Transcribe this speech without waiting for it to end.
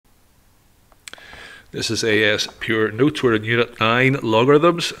This is ASPure notes. We're in Unit 9,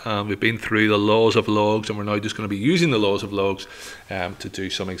 Logarithms. We've been through the laws of logs, and we're now just going to be using the laws of logs to do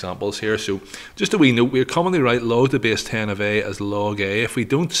some examples here. So just a wee note, we commonly write log to the base 10 of a as log a. If we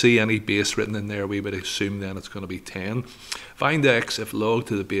don't see any base written in there, we would assume then it's going to be 10. Find x if log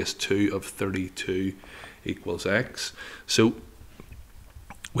to the base 2 of 32 equals x. So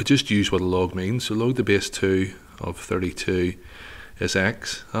we just use what a log means. So log to the base 2 of 32 is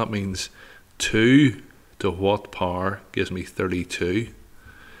x. That means 2 to what power gives me 32,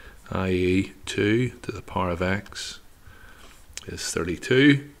 i.e. 2 to the power of x is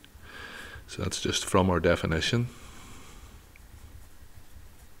 32. So that's just from our definition.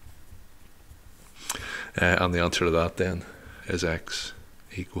 And the answer to that then is x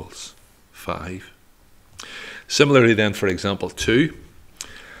equals 5. Similarly then, for example 2,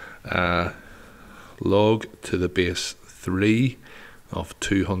 log to the base 3 of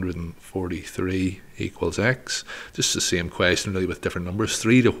 243 equals x. Just the same question really with different numbers.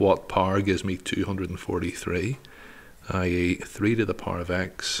 3 to what power gives me 243, i.e. 3 to the power of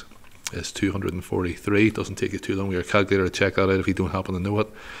x is 243. It doesn't take you too long with your calculator to check that out if you don't happen to know it.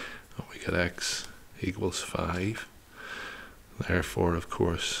 And we get x equals 5. Therefore, of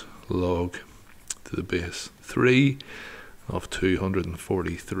course, log to the base 3 of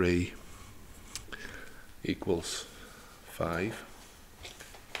 243 equals 5.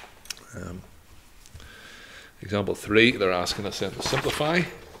 Example 3, they're asking us then to simplify.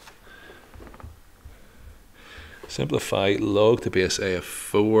 Simplify log to base a of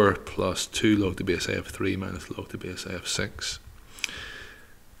 4 plus 2 log to base a of 3 minus log to base a of 6.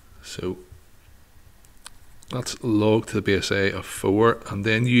 So that's log to the base a of 4, and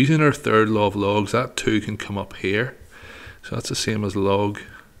then using our third law of logs, that 2 can come up here. So that's the same as log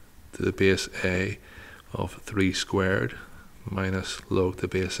to the base a of 3 squared minus log to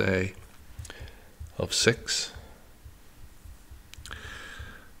base a of 6.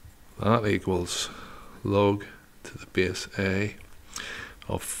 That equals log to the base a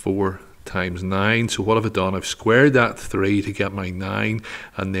of 4 times 9. So what have I done? I've squared that 3 to get my 9,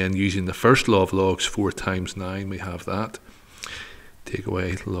 and then using the first law of logs, 4 times 9, we have that. Take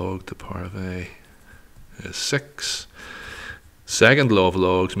away log to the power of a is 6. Second law of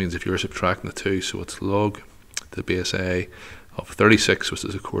logs means if you're subtracting the 2, so it's log to the base a of 36, which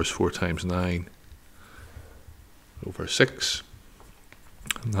is of course 4 times 9 over 6,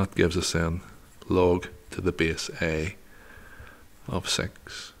 and that gives us then log to the base a of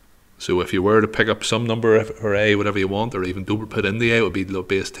 6. So if you were to pick up some number or a, whatever you want, or even don't put in the a, it would be log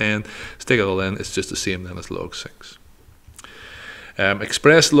base 10, stick it all in, it's just the same then as log 6.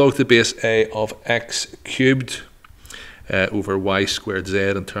 Express log to the base a of x cubed over y squared z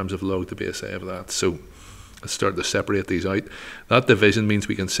in terms of log to the base a of that. So let's start to separate these out. That division means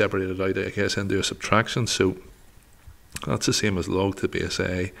we can separate it out, I guess, and do a subtraction. So that's the same as log to the base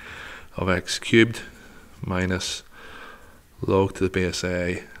a of x cubed minus log to the base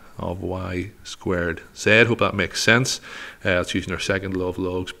a of y squared z. Hope that makes sense. It's using our second law of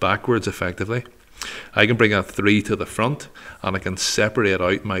logs backwards effectively. I can bring that 3 to the front, and I can separate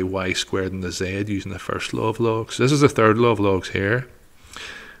out my y squared and the z using the first law of logs. This is the third law of logs here.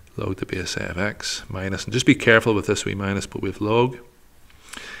 Log to the base a of x minus, and just be careful with this wee minus, but we have log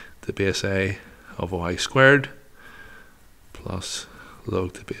to the base a of y squared plus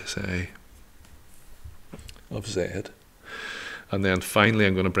log to the base a of z. And then finally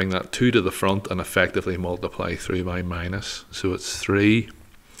I'm going to bring that 2 to the front and effectively multiply through my minus. So it's 3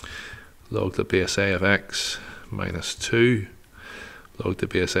 log to the base a of x minus 2 log to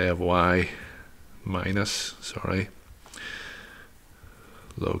the base a of y minus,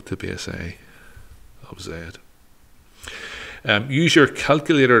 log to the base a of z. Use your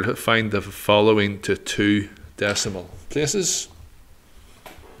calculator to find the following to 2 decimal places.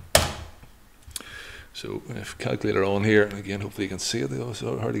 So if calculator on here, and again hopefully you can see it, it's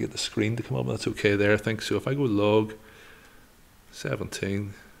hard to get the screen to come up, that's okay there I think. So if I go log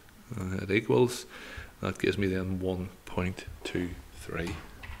 17, it equals, that gives me then 1.23.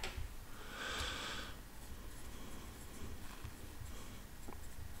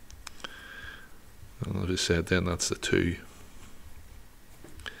 And as I said then, that's the 2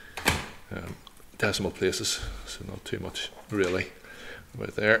 decimal places, so not too much really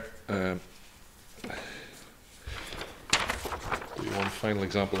about there. Do one final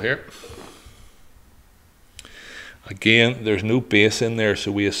example here. Again, there's no base in there,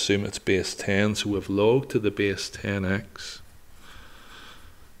 so we assume it's base 10. So we have log to the base 10x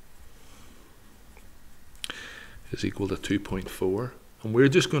is equal to 2.4. And we're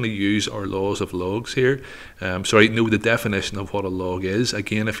just going to use our laws of logs here. Sorry, know the definition of what a log is.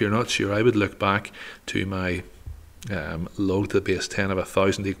 Again, if you're not sure, I would look back to my log to the base 10 of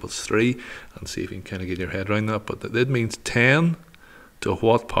 1,000 equals 3 and see if you can kind of get your head around that. But that means 10 to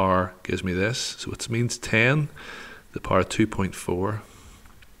what power gives me this? So it means 10 to the power 2.4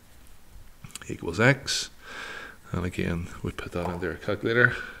 equals x. And again, we put that into our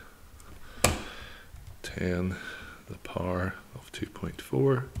calculator. 10 to the power of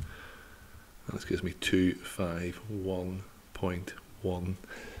 2.4, and this gives me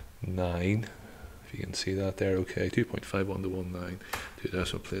 251.19. If you can see that there, okay, 2.51 to 19, 2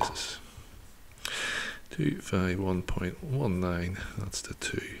 decimal places. 251.19, that's the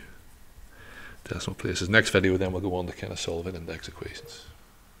 2 decimal places. Next video then we'll go on to kind of solving index equations.